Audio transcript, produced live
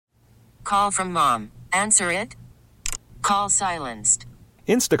call from mom. Answer it. Call silenced.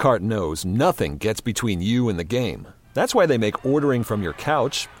 Instacart knows nothing gets between you and the game. That's why they make ordering from your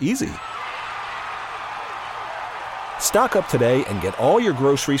couch easy. Stock up today and get all your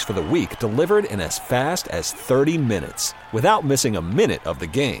groceries for the week delivered in as fast as 30 minutes without missing a minute of the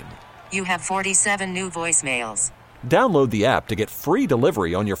game. You have 47 new voicemails. Download the app to get free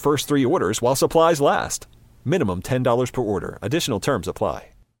delivery on your first 3 orders while supplies last. Minimum $10 per order. Additional terms apply.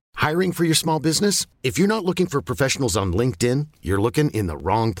 Hiring for your small business? If you're not looking for professionals on LinkedIn, you're looking in the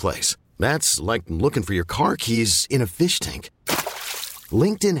wrong place. That's like looking for your car keys in a fish tank.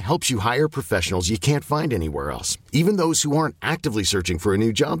 LinkedIn helps you hire professionals you can't find anywhere else, even those who aren't actively searching for a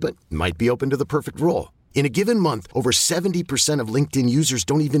new job but might be open to the perfect role. In a given month, over 70% of LinkedIn users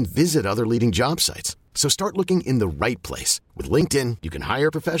don't even visit other leading job sites. So start looking in the right place. With LinkedIn, you can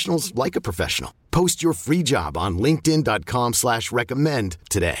hire professionals like a professional. Post your free job on linkedin.com/recommend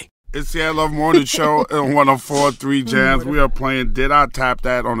today. It's the I Love Morning Show on 104.3 Jams. We are playing Did I Tap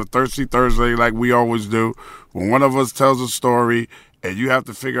That on a Thirsty Thursday like we always do. When one of us tells a story and you have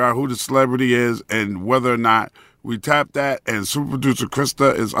to figure out who the celebrity is and whether or not we tap that, and super producer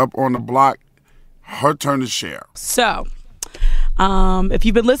Krista is up on the block. Her turn to share. So, if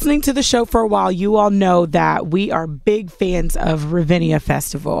you've been listening to the show for a while, you all know that we are big fans of Ravinia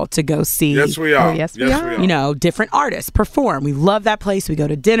Festival to go see. Yes, we are. Oh, yes, we are. You know, different artists perform. We love that place. We go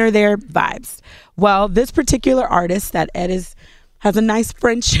to dinner there, vibes. Well, this particular artist that Ed has a nice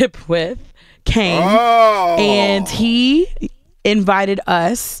friendship with came, and he invited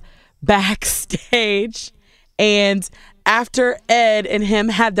us backstage, and after Ed and him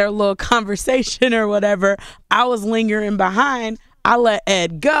had their little conversation or whatever, I was lingering behind. I let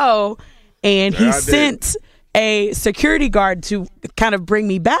Ed go, and he sent a security guard to kind of bring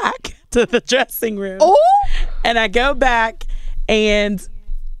me back to the dressing room. Oh! And I go back, and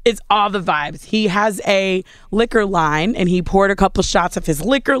it's all the vibes. He has a liquor line, and he poured a couple shots of his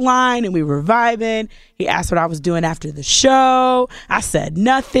liquor line, and we were vibing. He asked what I was doing after the show. I said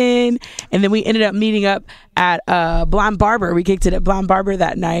nothing. And then we ended up meeting up at Blonde Barber. We kicked it at Blonde Barber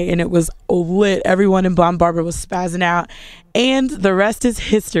that night, and it was lit. Everyone in Blonde Barber was spazzing out. And the rest is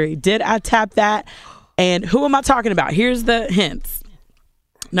history. Did I tap that? And who am I talking about? Here's the hints.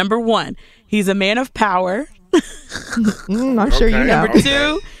 Number 1, he's a man of power. I'm sure you know. Number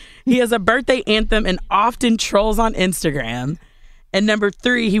 2, he has a birthday anthem and often trolls on Instagram. And number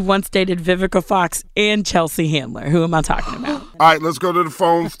 3, he once dated Vivica Fox and Chelsea Handler. Who am I talking about? All right, let's go to the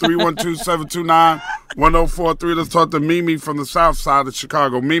phones. 312-729-1043. Let's talk to Mimi from the south side of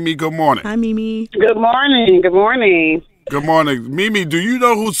Chicago. Mimi, good morning. Hi, Mimi. Good morning. Good morning. Good morning. Mimi, do you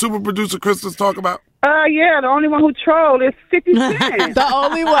know who super producer Krista's talking about? Yeah, the only one who trolled is 50 Cent. The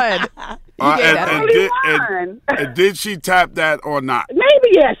only one. And did she tap that or not? Maybe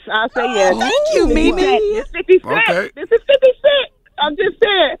yes. I'll say yes. Thank you, Mimi. It's 50 Cent. Okay. This is 50 Cent. I'm just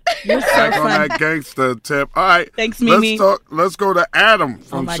saying. You're so Back on fun. that gangster tip. All right. Thanks, Mimi. Let's go to Adam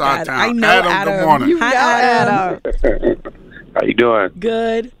from my Chi-Town. God. I know Adam. Good morning. Hi, Adam. How you doing?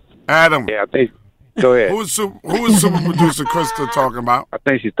 Good. Adam. Yeah, I think. Go ahead. Who is super producer Krista talking about? I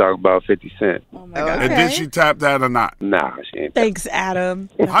think she's talking about 50 Cent. Oh, my God. And did she tap that or not? Nah, she ain't. Thanks, Adam.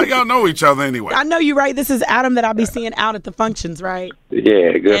 How y'all know each other anyway? I know you, right? This is Adam that I'll be seeing out at the functions, right?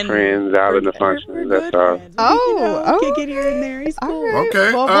 Yeah, good And friends out in the we're function. good That's all. friends. Oh, Kick it here and there. He's cool. All right.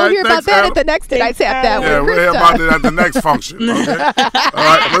 Okay. Well, All we'll right, hear about thanks, that Adam. at the next Did I Tap That Yeah, one. we'll hear about it at the next function. Okay. All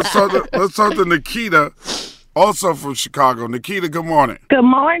right, let's talk to Nikita, also from Chicago. Nikita, good morning. Good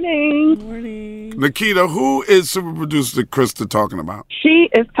morning. Nikita, who is super producer Krista talking about? She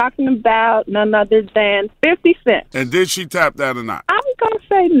is talking about none other than 50 Cent. And did she tap that or not? I'm going to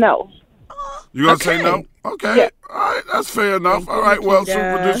say no. You gonna say no? Okay. Yeah. All right, that's fair enough. All right, well,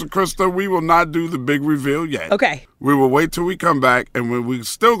 super producer Krista, we will not do the big reveal yet. Okay. We will wait till we come back, and we're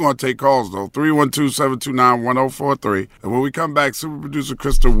still going to take calls, though, 312-729-1043. And when we come back, super producer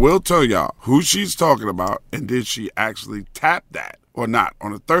Krista will tell y'all who she's talking about and did she actually tap that or not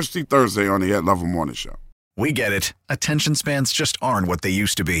on a Thirsty Thursday on the Ed Lover Morning Show. We get it. Attention spans just aren't what they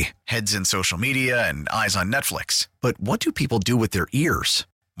used to be. Heads in social media and eyes on Netflix. But what do people do with their ears?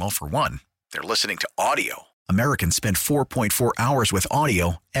 Well, for one, they're listening to audio. Americans spend 4.4 hours with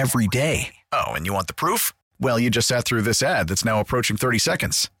audio every day. Oh, and you want the proof? Well, you just sat through this ad that's now approaching 30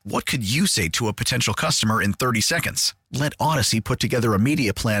 seconds. What could you say to a potential customer in 30 seconds? Let Odyssey put together a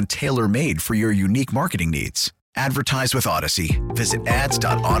media plan tailor-made for your unique marketing needs. Advertise with Odyssey. Visit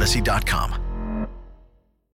ads.odyssey.com.